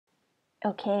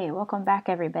Okay, welcome back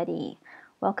everybody.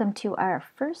 Welcome to our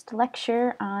first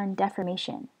lecture on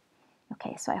deformation.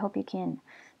 Okay, so I hope you can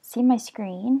see my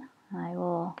screen. I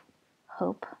will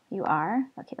hope you are.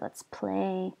 Okay, let's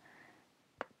play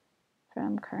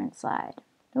from current slide.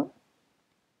 Oh,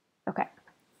 okay.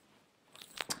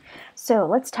 So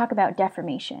let's talk about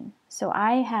deformation. So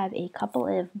I have a couple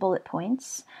of bullet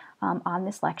points on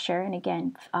this lecture, and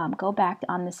again, go back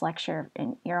on this lecture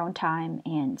in your own time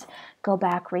and go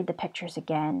back, read the pictures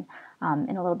again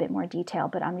in a little bit more detail,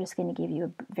 but I'm just going to give you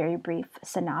a very brief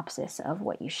synopsis of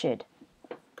what you should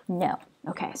know.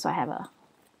 Okay, so I have a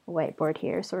whiteboard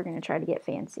here, so we're going to try to get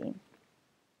fancy.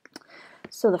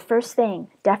 So the first thing,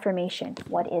 deformation,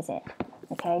 what is it?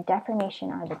 Okay, deformation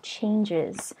are the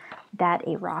changes that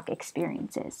a rock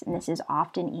experiences, and this is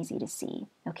often easy to see.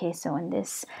 Okay, so in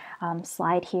this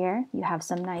slide here, you have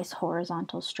some nice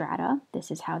horizontal strata.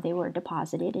 This is how they were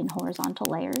deposited in horizontal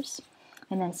layers.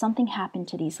 And then something happened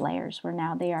to these layers where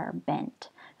now they are bent.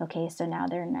 Okay, so now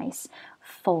they're nice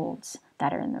folds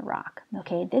that are in the rock.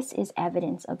 Okay, this is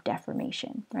evidence of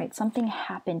deformation, right? Something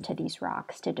happened to these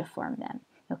rocks to deform them.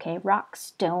 Okay,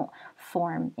 rocks don't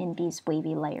form in these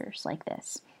wavy layers like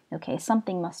this. Okay,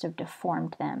 something must have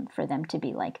deformed them for them to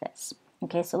be like this.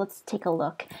 Okay, so let's take a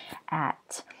look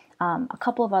at a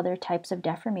couple of other types of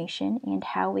deformation and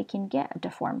how we can get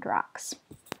deformed rocks.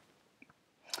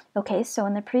 Okay, so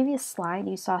in the previous slide,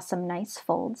 you saw some nice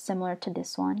folds similar to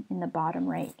this one in the bottom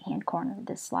right-hand corner of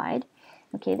this slide.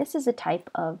 Okay, this is a type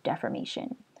of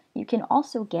deformation. You can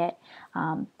also get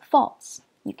faults.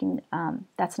 You can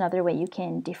that's another way you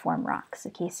can deform rocks.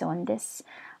 Okay, so in this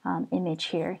image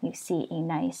here, you see a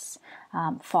nice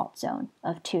fault zone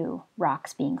of two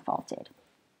rocks being faulted.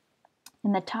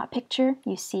 In the top picture,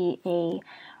 you see a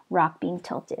rock being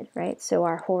tilted, right? So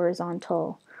our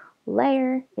horizontal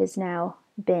layer is now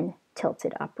been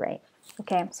tilted upright.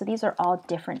 Okay, so these are all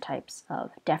different types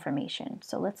of deformation.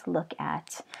 So let's look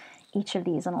at each of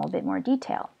these in a little bit more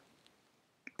detail.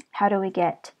 How do we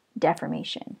get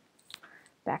deformation?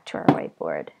 Back to our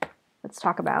whiteboard. Let's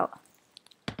talk about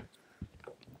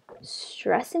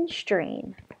stress and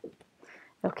strain.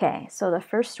 Okay, so the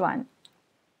first one,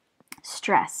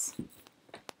 stress.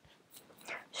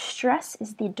 Stress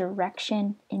is the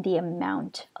direction and the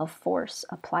amount of force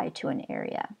applied to an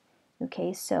area.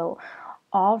 Okay, so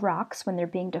all rocks, when they're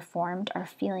being deformed, are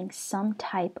feeling some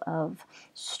type of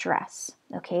stress.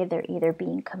 Okay, they're either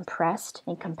being compressed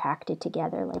and compacted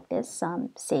together like this,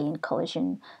 say in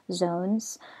collision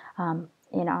zones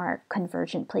in our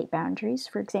convergent plate boundaries,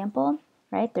 for example,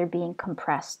 right? They're being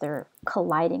compressed, they're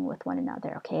colliding with one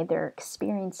another, okay? They're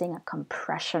experiencing a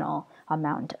compressional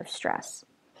amount of stress.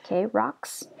 Okay,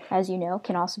 rocks, as you know,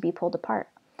 can also be pulled apart,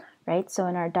 right? So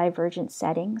in our divergent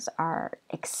settings, our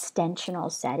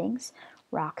extensional settings,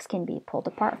 rocks can be pulled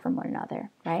apart from one another,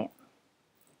 right?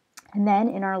 And then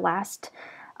in our last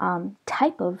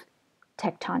type of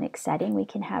tectonic setting, we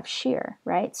can have shear,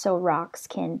 right? So rocks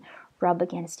can rub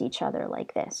against each other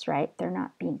like this, right? They're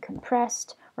not being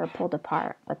compressed or pulled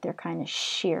apart, but they're kind of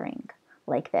shearing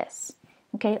like this.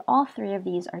 Okay, all three of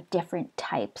these are different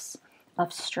types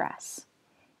of stress.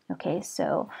 Okay,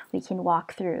 so we can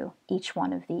walk through each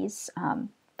one of these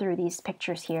through these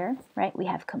pictures here, right? We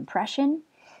have compression.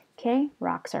 Okay,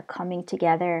 rocks are coming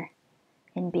together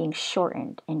and being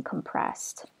shortened and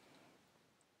compressed.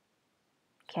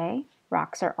 Okay,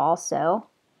 rocks are also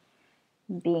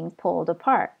being pulled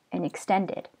apart and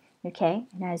extended. Okay,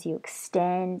 and as you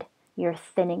extend, you're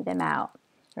thinning them out,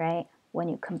 right? When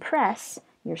you compress,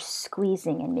 you're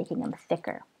squeezing and making them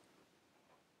thicker.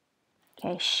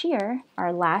 Okay, shear,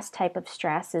 our last type of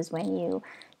stress, is when you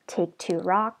take two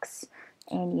rocks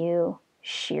and you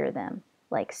shear them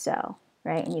like so,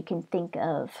 right? And you can think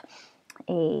of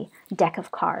a deck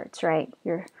of cards, right?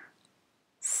 You're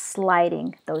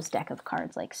sliding those deck of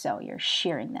cards like so. You're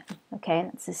shearing them, okay?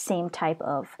 And it's the same type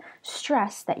of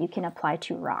stress that you can apply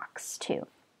to rocks too.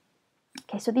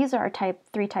 Okay, so these are our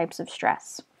three types of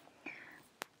stress.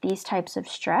 These types of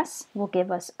stress will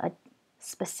give us a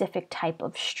specific type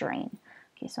of strain.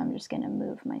 Okay, so I'm just going to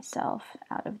move myself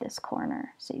out of this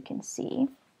corner so you can see.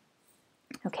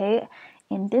 Okay,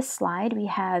 in this slide we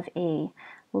have a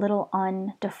little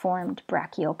undeformed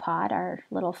brachiopod, our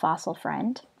little fossil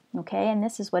friend. Okay, and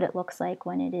this is what it looks like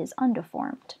when it is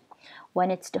undeformed.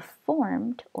 When it's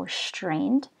deformed or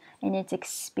strained and it's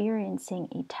experiencing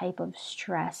a type of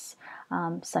stress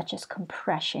such as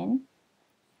compression,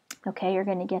 okay, you're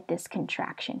going to get this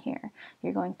contraction here.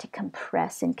 You're going to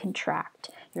compress and contract.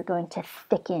 You're going to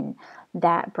thicken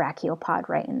that brachiopod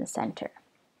right in the center.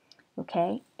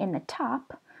 Okay, in the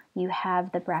top, you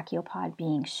have the brachiopod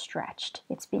being stretched.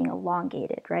 It's being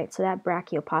elongated, right? So that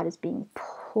brachiopod is being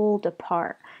pulled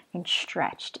apart and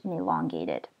stretched and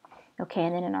elongated. Okay,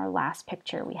 and then in our last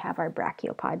picture, we have our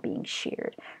brachiopod being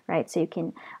sheared, right? So you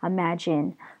can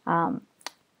imagine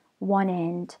one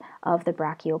end of the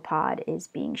brachiopod is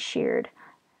being sheared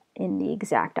in the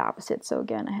exact opposite. So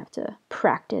again, I have to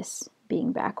practice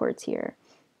being backwards here.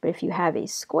 But if you have a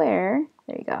square,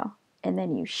 there you go, and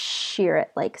then you shear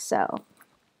it like so.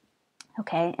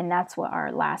 Okay, and that's what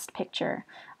our last picture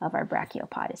of our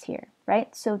brachiopod is here,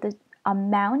 right? So the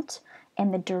amount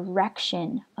and the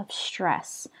direction of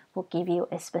stress will give you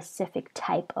a specific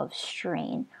type of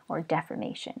strain or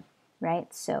deformation,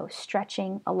 right? So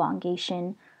stretching,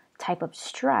 elongation type of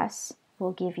stress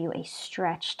will give you a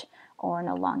stretched or an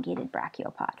elongated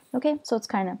brachiopod. Okay, so it's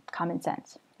kind of common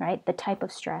sense, right? The type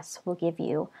of stress will give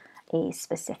you a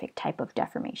specific type of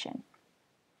deformation.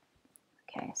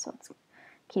 Okay, so let's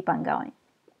keep on going.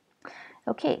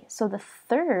 Okay, so the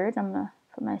third, I'm going to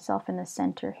put myself in the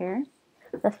center here.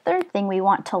 The third thing we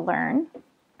want to learn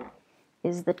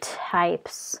is the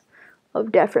types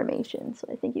of deformation. So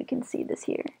I think you can see this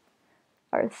here.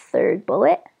 Our third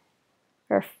bullet,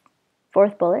 or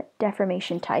fourth bullet,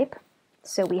 deformation type.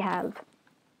 So we have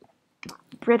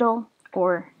brittle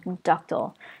or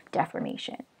ductile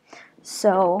deformation.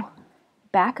 So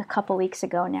back a couple weeks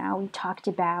ago now, we talked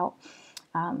about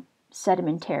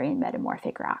sedimentary and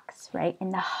metamorphic rocks, right?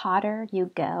 And the hotter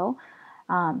you go,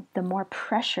 the more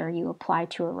pressure you apply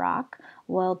to a rock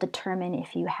will determine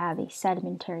if you have a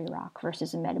sedimentary rock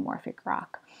versus a metamorphic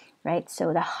rock, right?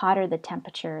 So the hotter the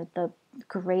temperature, the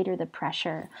greater the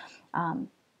pressure,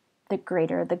 the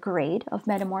greater the grade of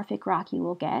metamorphic rock you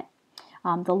will get.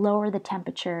 The lower the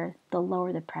temperature, the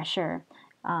lower the pressure.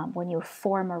 When you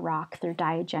form a rock through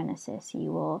diagenesis,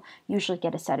 you will usually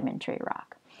get a sedimentary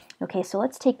rock. Okay, so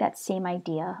let's take that same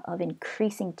idea of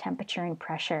increasing temperature and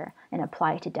pressure and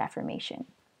apply it to deformation.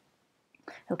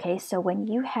 Okay, so when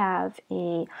you have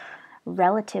a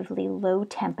relatively low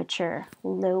temperature,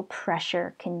 low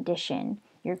pressure condition,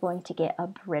 you're going to get a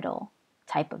brittle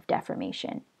type of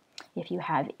deformation. If you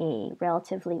have a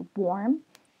relatively warm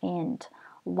and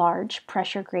large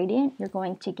pressure gradient, you're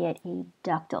going to get a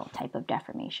ductile type of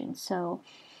deformation. So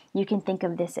you can think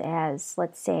of this as,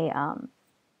 let's say,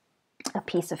 a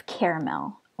piece of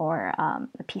caramel or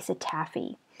a piece of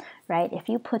taffy, right? If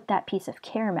you put that piece of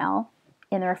caramel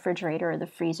in the refrigerator or the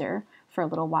freezer for a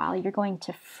little while, you're going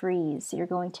to freeze. You're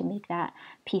going to make that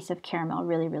piece of caramel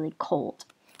really, really cold.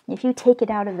 If you take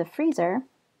it out of the freezer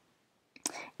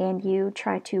and you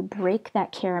try to break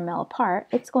that caramel apart,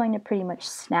 it's going to pretty much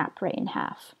snap right in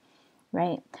half,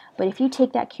 right? But if you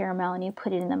take that caramel and you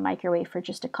put it in the microwave for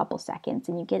just a couple seconds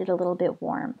and you get it a little bit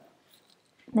warm,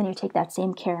 then you take that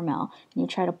same caramel and you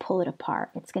try to pull it apart,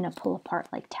 it's going to pull apart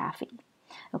like taffy.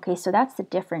 Okay, so that's the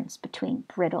difference between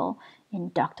brittle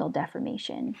and ductile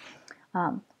deformation.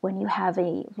 When you have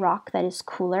a rock that is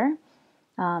cooler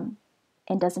and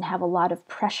doesn't have a lot of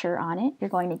pressure on it, you're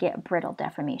going to get brittle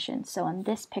deformation. So in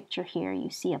this picture here, you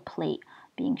see a plate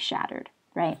being shattered,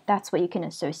 right? That's what you can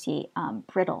associate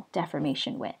brittle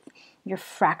deformation with. You're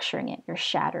fracturing it, you're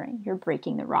shattering, you're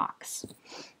breaking the rocks.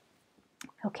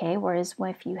 Okay, whereas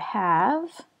if you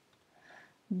have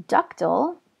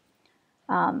ductile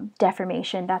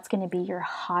deformation, that's going to be your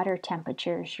hotter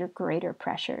temperatures, your greater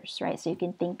pressures, right? So you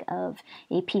can think of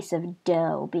a piece of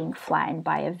dough being flattened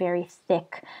by a very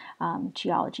thick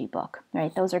geology book,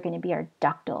 right? Those are going to be our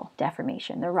ductile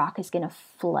deformation. The rock is going to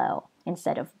flow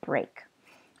instead of break.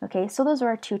 Okay, so those are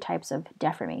our two types of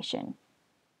deformation.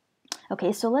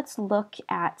 Okay, so let's look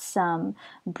at some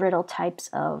brittle types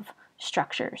of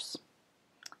structures.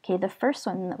 Okay, the first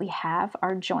one that we have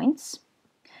are joints.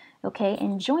 Okay,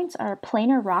 and joints are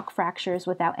planar rock fractures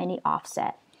without any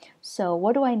offset. So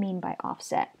what do I mean by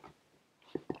offset?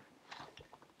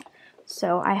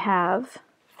 So I have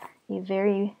a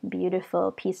very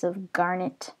beautiful piece of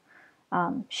garnet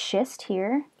schist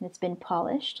here. It's been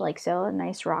polished like so, a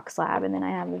nice rock slab, and then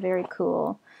I have a very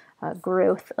cool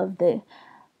growth of the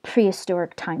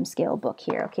prehistoric timescale book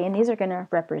here. Okay, and these are going to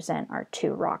represent our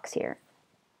two rocks here.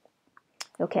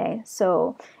 Okay,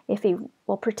 so if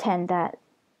we'll pretend that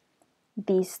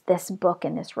this book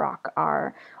and this rock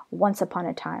are once upon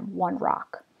a time one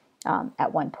rock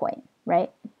at one point,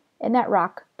 right? And that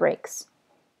rock breaks,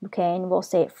 okay? And we'll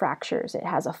say it fractures, it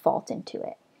has a fault into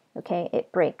it, okay?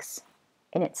 It breaks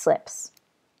and it slips,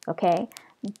 okay?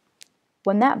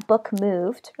 When that book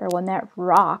moved, or when that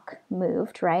rock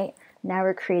moved, right? Now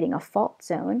we're creating a fault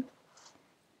zone.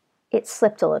 It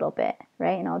slipped a little bit,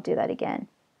 right? And I'll do that again.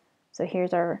 So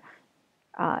here's our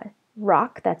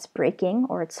rock that's breaking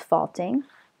or it's faulting,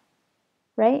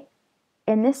 right?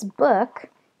 In this book,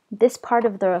 this part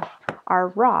of our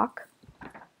rock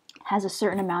has a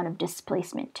certain amount of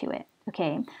displacement to it,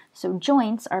 okay? So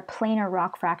joints are planar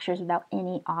rock fractures without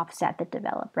any offset that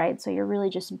develop, right? So you're really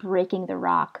just breaking the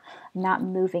rock, not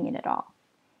moving it at all,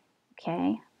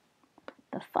 okay?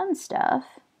 The fun stuff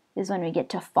is when we get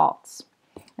to faults.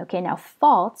 Okay, now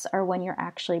faults are when you're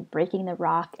actually breaking the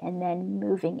rock and then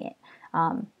moving it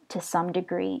to some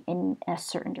degree in a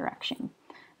certain direction.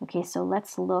 Okay, so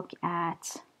let's look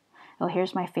at, oh,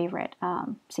 here's my favorite,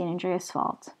 San Andreas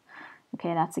Fault.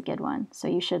 Okay, that's a good one. So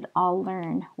you should all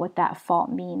learn what that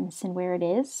fault means and where it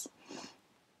is.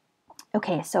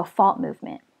 Okay, so fault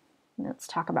movement. Let's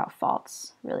talk about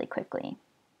faults really quickly.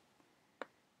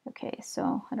 Okay,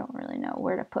 so I don't really know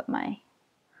where to put my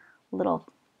little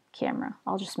camera.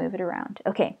 I'll just move it around.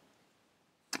 Okay,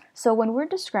 so when we're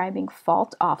describing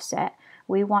fault offset,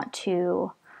 we want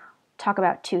to talk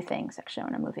about two things. Actually, I'm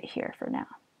going to move it here for now.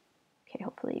 Okay,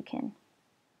 hopefully you can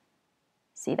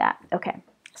see that. Okay,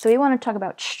 so we want to talk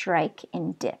about strike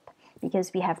and dip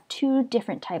because we have two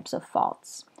different types of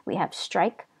faults. We have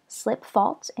strike slip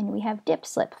fault and we have dip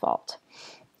slip fault.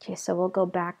 Okay, so we'll go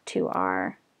back to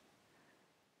our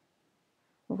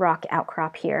rock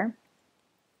outcrop here.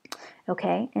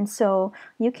 Okay, and so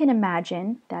you can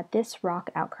imagine that this rock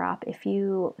outcrop, if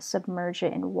you submerge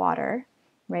it in water,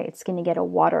 right, it's going to get a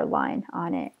water line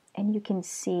on it, and you can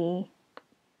see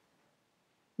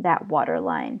that water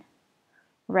line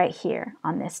right here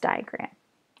on this diagram.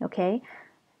 Okay,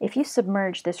 if you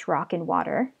submerge this rock in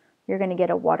water, you're going to get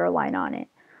a water line on it.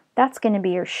 That's going to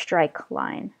be your strike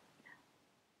line.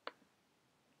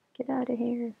 Get out of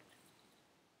here.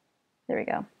 There we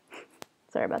go.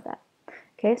 Sorry about that.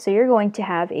 Okay, so you're going to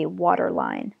have a water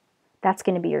line. That's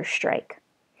going to be your strike.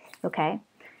 Okay,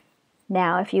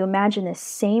 now if you imagine this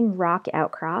same rock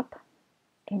outcrop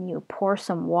and you pour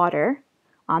some water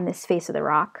on this face of the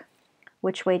rock,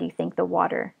 which way do you think the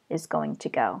water is going to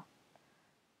go?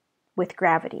 With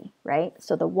gravity, right?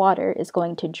 So the water is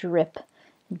going to drip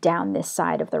down this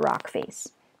side of the rock face.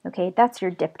 Okay, that's your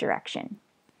dip direction.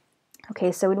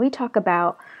 Okay, so when we talk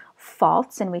about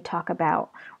faults and we talk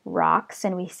about rocks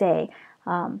and we say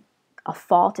a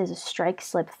fault is a strike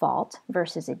slip fault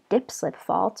versus a dip slip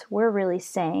fault, we're really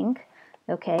saying,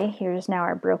 okay, here's now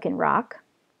our broken rock.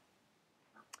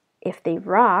 If the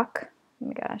rock, oh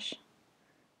my gosh,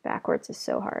 backwards is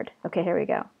so hard. Okay, here we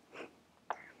go.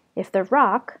 If the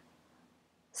rock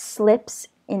slips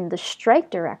in the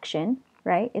strike direction,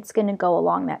 right, it's going to go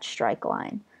along that strike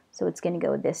line. So it's going to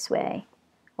go this way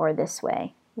or this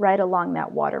way, right along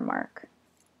that watermark.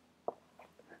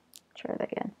 Try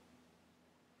that again.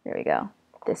 There we go.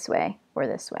 This way or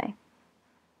this way.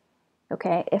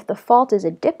 Okay, if the fault is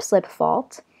a dip slip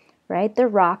fault, right, the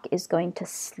rock is going to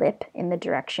slip in the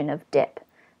direction of dip.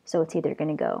 So it's either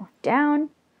going to go down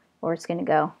or it's going to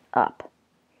go up.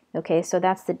 Okay, so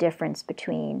that's the difference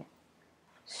between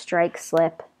strike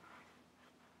slip,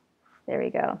 there we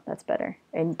go, that's better,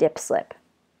 and dip slip.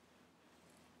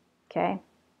 Okay,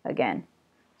 again,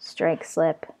 strike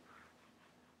slip,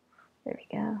 there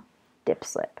we go, dip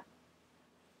slip.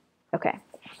 Okay,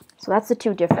 so that's the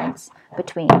two difference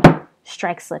between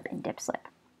strike slip and dip slip.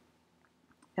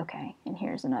 Okay, and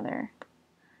here's another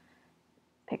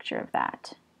picture of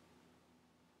that.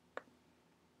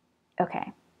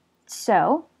 Okay,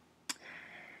 so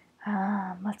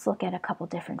let's look at a couple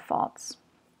different faults.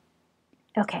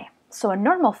 Okay, so a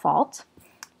normal fault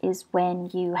is when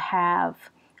you have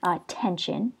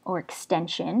tension or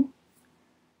extension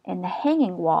and the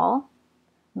hanging wall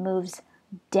moves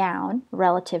down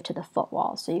relative to the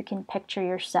footwall. So you can picture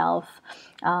yourself,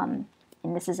 and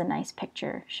this is a nice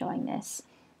picture showing this,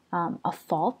 a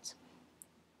fault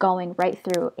going right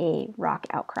through a rock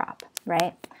outcrop,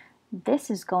 right? This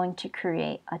is going to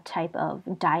create a type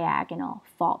of diagonal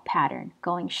fault pattern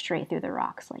going straight through the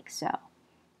rocks like so,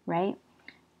 right?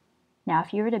 Now,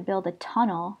 if you were to build a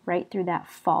tunnel right through that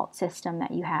fault system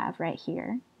that you have right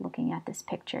here, looking at this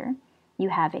picture, you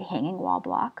have a hanging wall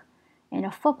block and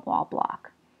a footwall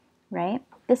block, right?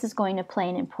 This is going to play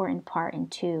an important part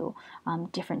into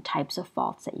different types of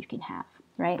faults that you can have,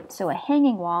 right? So a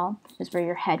hanging wall is where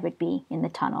your head would be in the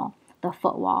tunnel. The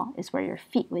footwall is where your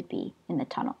feet would be in the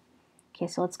tunnel. Okay,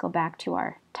 so let's go back to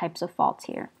our types of faults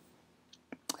here.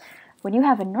 When you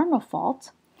have a normal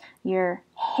fault, your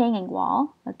hanging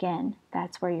wall, again,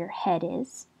 that's where your head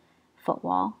is,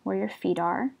 footwall, where your feet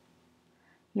are.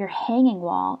 Your hanging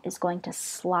wall is going to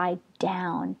slide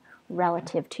down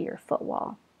relative to your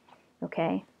footwall.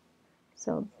 Okay,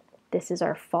 so this is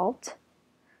our fault,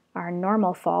 our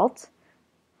normal fault.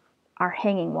 Our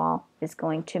hanging wall is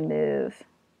going to move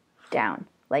down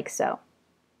like so.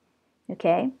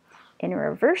 okay? In a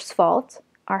reverse fault,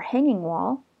 our hanging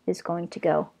wall is going to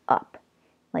go up,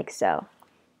 like so,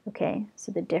 okay?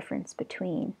 So the difference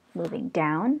between moving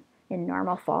down in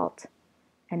normal fault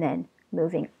and then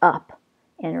moving up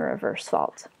in a reverse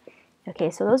fault.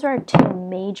 Okay, so those are our two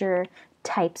major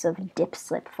types of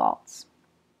dip-slip faults.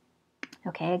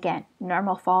 Okay, again,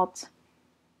 normal fault,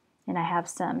 and I have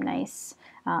some nice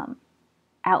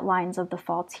outlines of the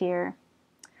faults here.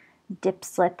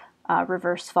 Dip-slip,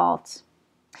 reverse fault.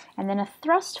 And then a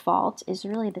thrust fault is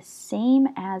really the same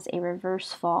as a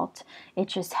reverse fault. It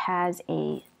just has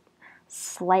a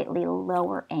slightly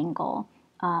lower angle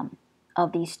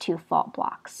of these two fault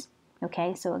blocks.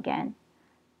 Okay, so again,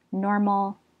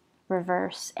 normal,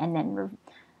 reverse, and then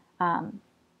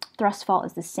thrust fault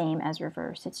is the same as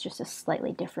reverse. It's just a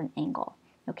slightly different angle.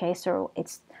 Okay, so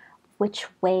it's which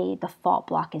way the fault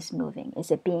block is moving.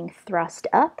 Is it being thrust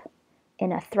up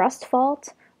in a thrust fault,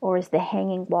 or is the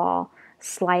hanging wall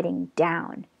sliding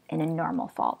down in a normal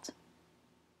fault?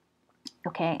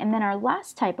 Okay, and then our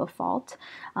last type of fault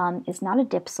is not a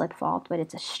dip-slip fault, but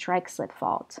it's a strike-slip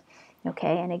fault.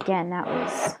 Okay, and again, that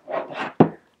was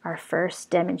our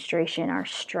first demonstration. Our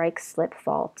strike-slip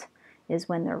fault is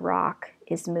when the rock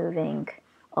is moving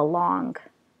along,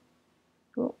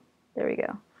 there we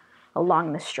go,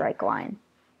 along the strike line.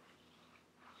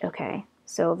 Okay,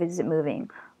 so is it moving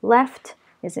left?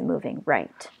 Is it moving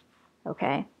right?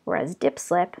 Okay, whereas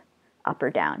dip-slip, up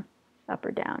or down, up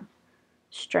or down.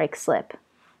 Strike-slip,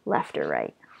 left or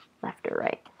right, left or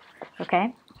right.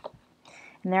 Okay,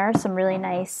 and there are some really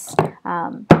nice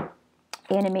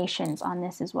animations on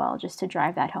this as well, just to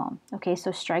drive that home. Okay,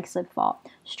 so strike-slip fault.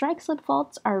 Strike-slip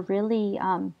faults are really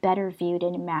better viewed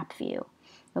in a map view.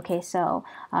 Okay, so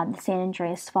the San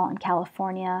Andreas Fault in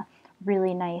California,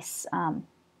 really nice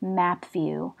map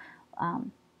view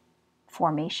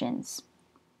formations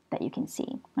that you can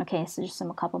see. Okay, so just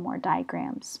a couple more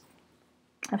diagrams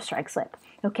of strike-slip.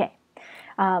 Okay,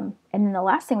 and then the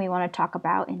last thing we want to talk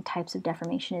about in types of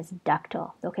deformation is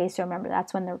ductile. Okay, so remember,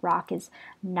 that's when the rock is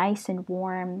nice and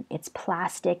warm, it's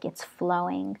plastic, it's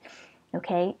flowing.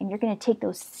 Okay, and you're going to take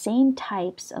those same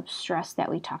types of stress that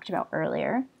we talked about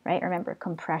earlier, right? Remember,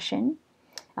 compression,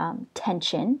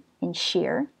 tension, and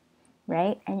shear,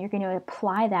 right? And you're going to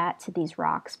apply that to these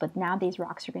rocks, but now these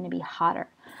rocks are going to be hotter.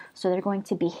 So they're going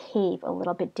to behave a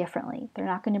little bit differently. They're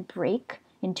not going to break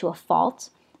into a fault,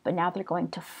 but now they're going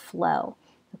to flow.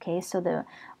 Okay, so the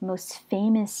most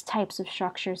famous types of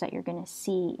structures that you're going to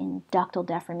see in ductile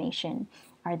deformation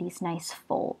are these nice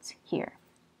folds here.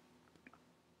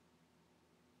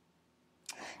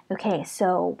 Okay,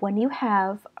 so when you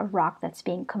have a rock that's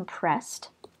being compressed,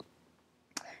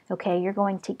 okay, you're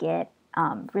going to get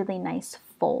really nice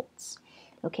folds.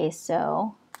 Okay,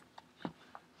 so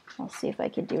I'll see if I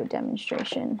could do a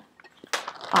demonstration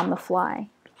on the fly.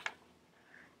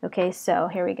 Okay, so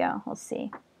here we go. Let's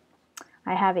see.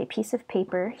 I have a piece of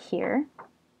paper here.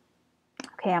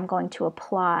 Okay, I'm going to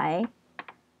apply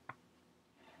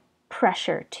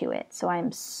pressure to it. So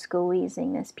I'm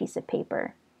squeezing this piece of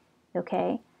paper.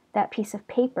 Okay, that piece of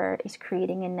paper is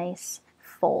creating a nice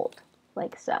fold,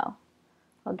 like so.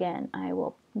 Again, I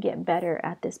will get better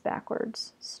at this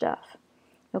backwards stuff.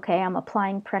 Okay, I'm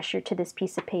applying pressure to this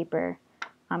piece of paper.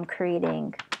 I'm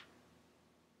creating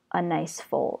a nice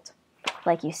fold,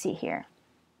 like you see here.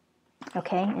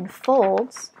 Okay, and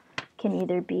folds can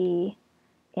either be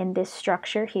in this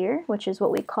structure here, which is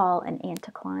what we call an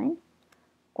anticline,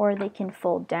 or they can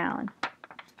fold down.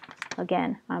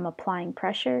 Again, I'm applying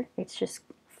pressure, it's just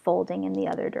folding in the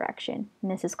other direction,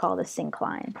 and this is called a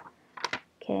syncline.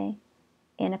 Okay,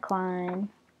 anticline,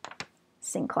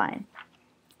 syncline.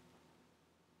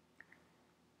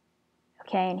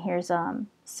 Okay, and here's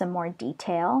some more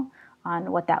detail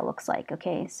on what that looks like.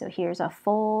 Okay, so here's a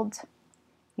fold.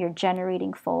 You're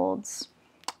generating folds.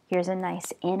 Here's a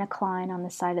nice anticline on the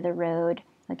side of the road.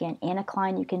 Again,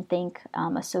 anticline, you can think,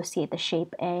 associate the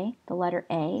shape A. The letter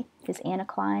A is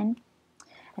anticline.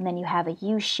 And then you have a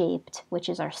U-shaped, which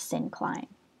is our syncline.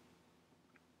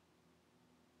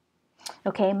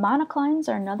 Okay, monoclines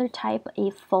are another type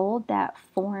of fold that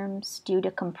forms due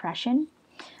to compression,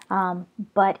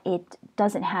 but it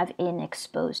doesn't have an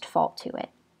exposed fault to it.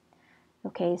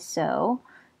 Okay, so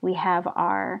we have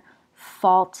our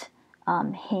fault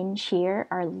hinge here,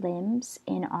 our limbs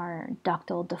in our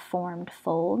ductile deformed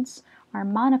folds. Our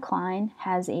monocline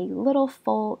has a little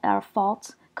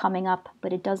fault coming up,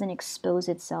 but it doesn't expose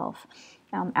itself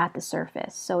at the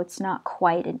surface. So it's not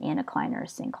quite an anticline or a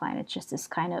syncline. It's just this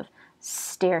kind of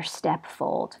stair-step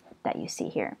fold that you see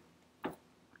here.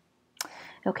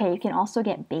 Okay, you can also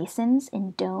get basins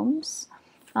and domes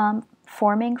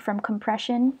forming from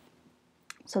compression.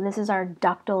 So this is our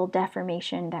ductile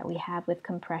deformation that we have with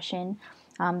compression.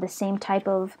 The same type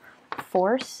of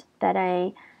force that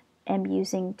I am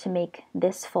using to make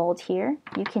this fold here,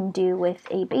 you can do with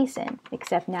a basin,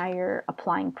 except now you're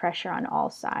applying pressure on all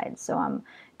sides. So I'm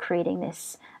creating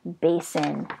this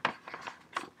basin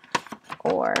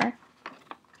or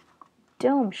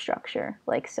dome structure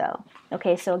like so.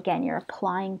 Okay, so again, you're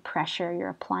applying pressure, you're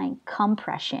applying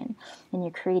compression, and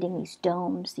you're creating these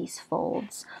domes, these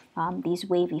folds, these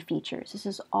wavy features. This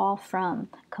is all from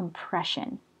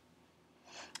compression.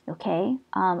 Okay,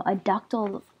 a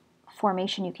ductile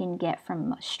formation you can get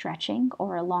from stretching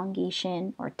or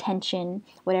elongation or tension,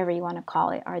 whatever you want to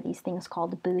call it, are these things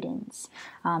called Boudins.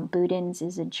 Boudins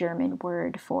is a German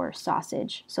word for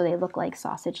sausage, so they look like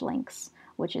sausage links,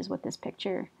 which is what this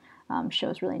picture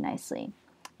shows really nicely.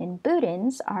 And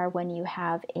Boudins are when you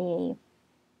have a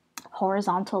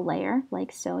horizontal layer,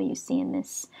 like so you see in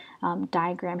this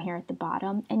diagram here at the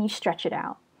bottom, and you stretch it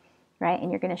out, right? And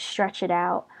you're going to stretch it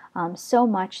out so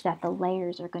much that the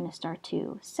layers are going to start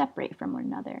to separate from one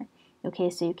another. Okay,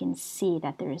 so you can see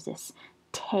that there's this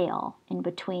tail in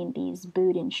between these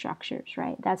Boudin structures,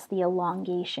 right? That's the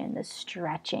elongation, the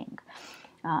stretching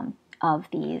of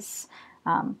these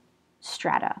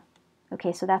strata.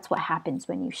 Okay, so that's what happens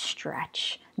when you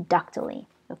stretch ductily,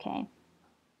 okay?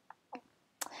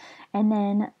 And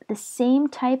then the same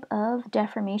type of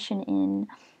deformation in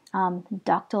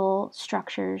ductile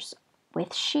structures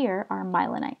with shear are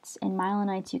myelinites. And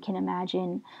myelinites, you can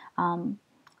imagine,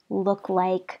 look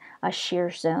like a shear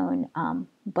zone,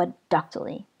 but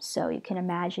ductily. So you can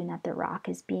imagine that the rock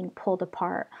is being pulled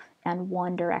apart in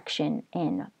one direction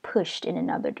and pushed in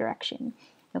another direction.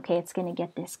 Okay, it's going to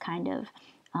get this kind of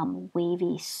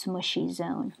wavy, smushy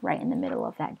zone right in the middle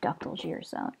of that ductile shear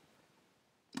zone.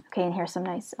 Okay, and here's some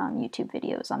nice YouTube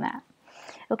videos on that.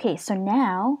 Okay, so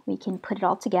now we can put it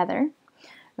all together,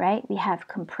 right? We have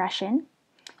compression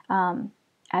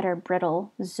at our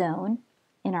brittle zone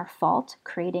in our fault,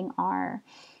 creating our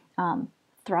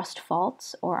thrust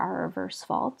faults or our reverse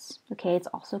faults. Okay, it's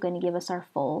also going to give us our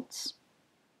folds.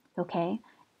 Okay,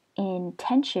 in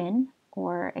tension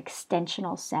or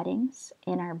extensional settings,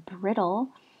 in our brittle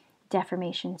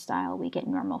deformation style, we get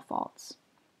normal faults.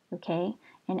 Okay,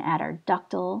 and at our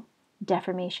ductile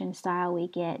deformation style, we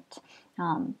get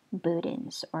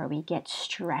Boudins, or we get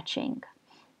stretching.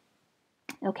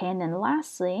 Okay, and then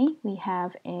lastly, we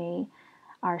have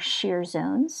our shear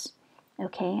zones.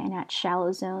 Okay, and at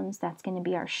shallow zones, that's going to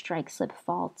be our strike slip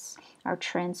faults, our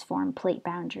transform plate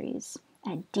boundaries.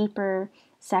 At deeper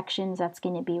sections, that's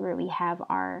going to be where we have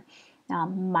our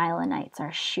myelinites,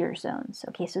 our shear zones.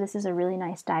 Okay, so this is a really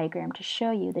nice diagram to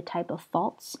show you the type of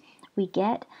faults we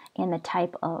get and the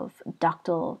type of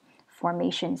ductile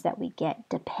formations that we get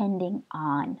depending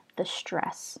on the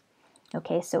stress.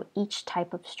 Okay, so each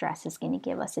type of stress is going to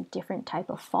give us a different type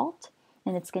of fault,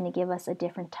 and it's going to give us a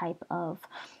different type of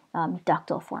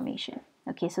ductile formation.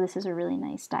 Okay, so this is a really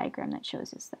nice diagram that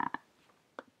shows us that.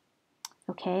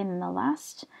 Okay, and then the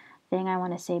last thing I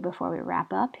want to say before we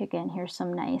wrap up, again, here's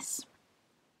some nice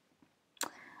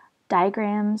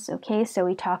diagrams. Okay, so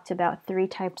we talked about 3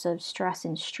 types of stress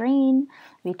and strain.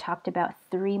 We talked about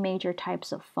 3 major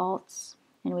types of faults,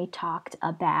 and we talked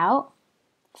about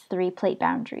 3 plate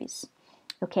boundaries.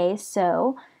 Okay,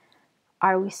 so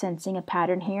are we sensing a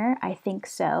pattern here? I think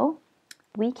so.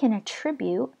 We can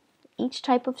attribute each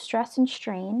type of stress and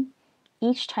strain,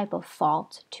 each type of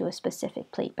fault to a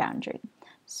specific plate boundary.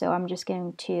 So I'm just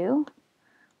going to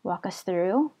walk us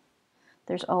through.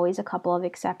 There's always a couple of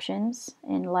exceptions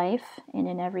in life and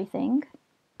in everything.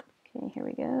 Okay, here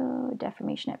we go.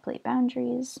 Deformation at plate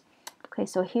boundaries. Okay,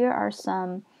 so here are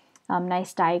some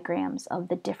nice diagrams of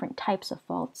the different types of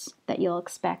faults that you'll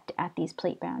expect at these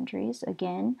plate boundaries.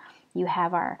 Again, you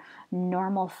have our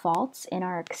normal faults in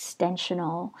our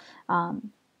extensional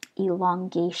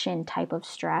elongation type of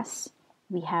stress.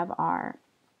 We have our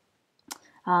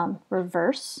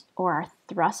reverse or our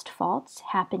thrust faults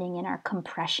happening in our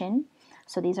compression.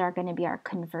 So these are going to be our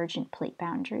convergent plate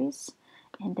boundaries.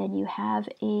 And then you have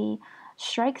a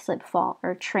strike slip fault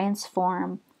or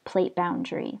transform plate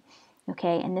boundary.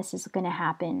 Okay, and this is going to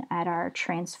happen at our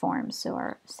transforms, so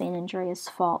our St. Andreas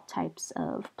fault types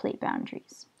of plate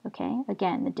boundaries. Okay,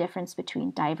 again, the difference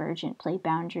between divergent plate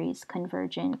boundaries,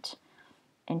 convergent,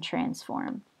 and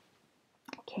transform.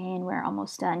 Okay, and we're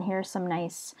almost done. Here are some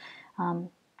nice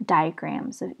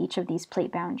diagrams of each of these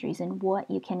plate boundaries and what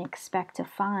you can expect to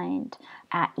find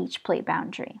at each plate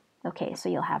boundary. Okay, so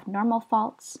you'll have normal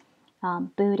faults,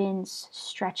 Boudins,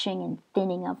 stretching and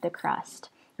thinning of the crust.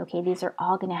 Okay, these are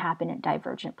all going to happen at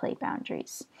divergent plate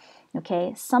boundaries.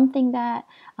 Okay, something that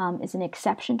is an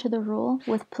exception to the rule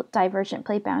with divergent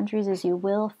plate boundaries is you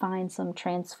will find some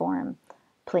transform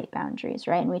plate boundaries,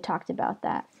 right? And we talked about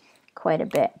that quite a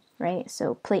bit, right?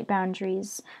 So plate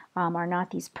boundaries are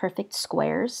not these perfect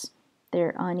squares.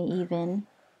 They're uneven,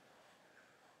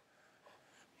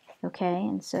 okay?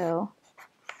 And so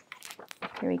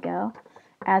here we go.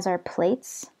 As our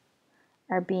plates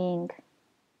are being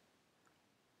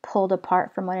pulled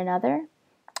apart from one another,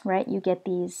 right, you get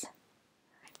these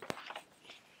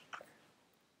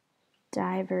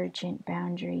divergent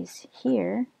boundaries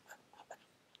here,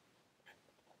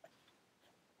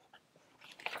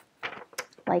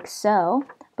 like so.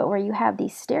 But where you have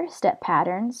these stair-step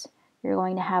patterns, you're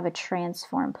going to have a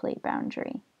transform plate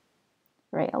boundary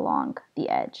right along the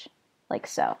edge, like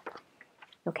so.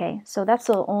 Okay, so that's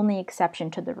the only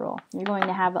exception to the rule. You're going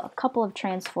to have a couple of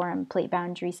transform plate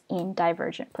boundaries in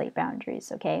divergent plate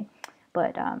boundaries, okay?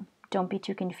 But don't be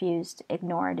too confused.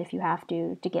 Ignore it if you have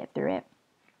to get through it.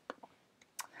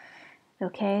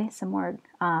 Okay, some more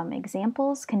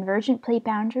examples. Convergent plate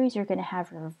boundaries, you're going to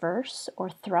have reverse or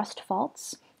thrust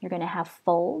faults. You're going to have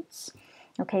folds.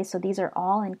 Okay, so these are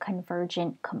all in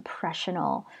convergent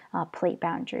compressional plate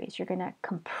boundaries. You're going to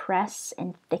compress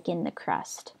and thicken the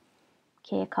crust.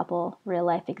 Okay, a couple real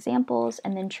life examples,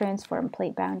 and then transform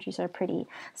plate boundaries are pretty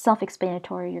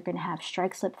self-explanatory. You're going to have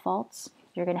strike slip faults.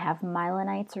 You're going to have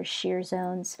myelinites or shear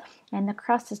zones, and the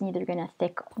crust is neither going to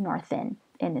thick nor thin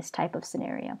in this type of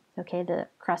scenario. Okay, the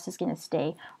crust is going to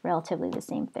stay relatively the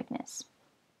same thickness.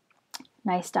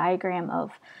 Nice diagram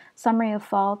of summary of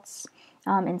faults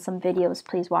and some videos.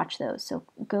 Please watch those. So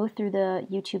go through the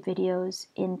YouTube videos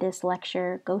in this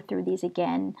lecture. Go through these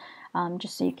again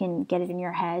just so you can get it in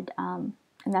your head. And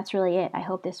that's really it. I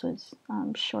hope this was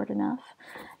short enough.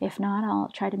 If not, I'll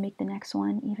try to make the next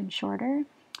one even shorter.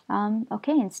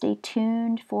 Okay, and stay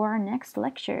tuned for our next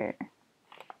lecture.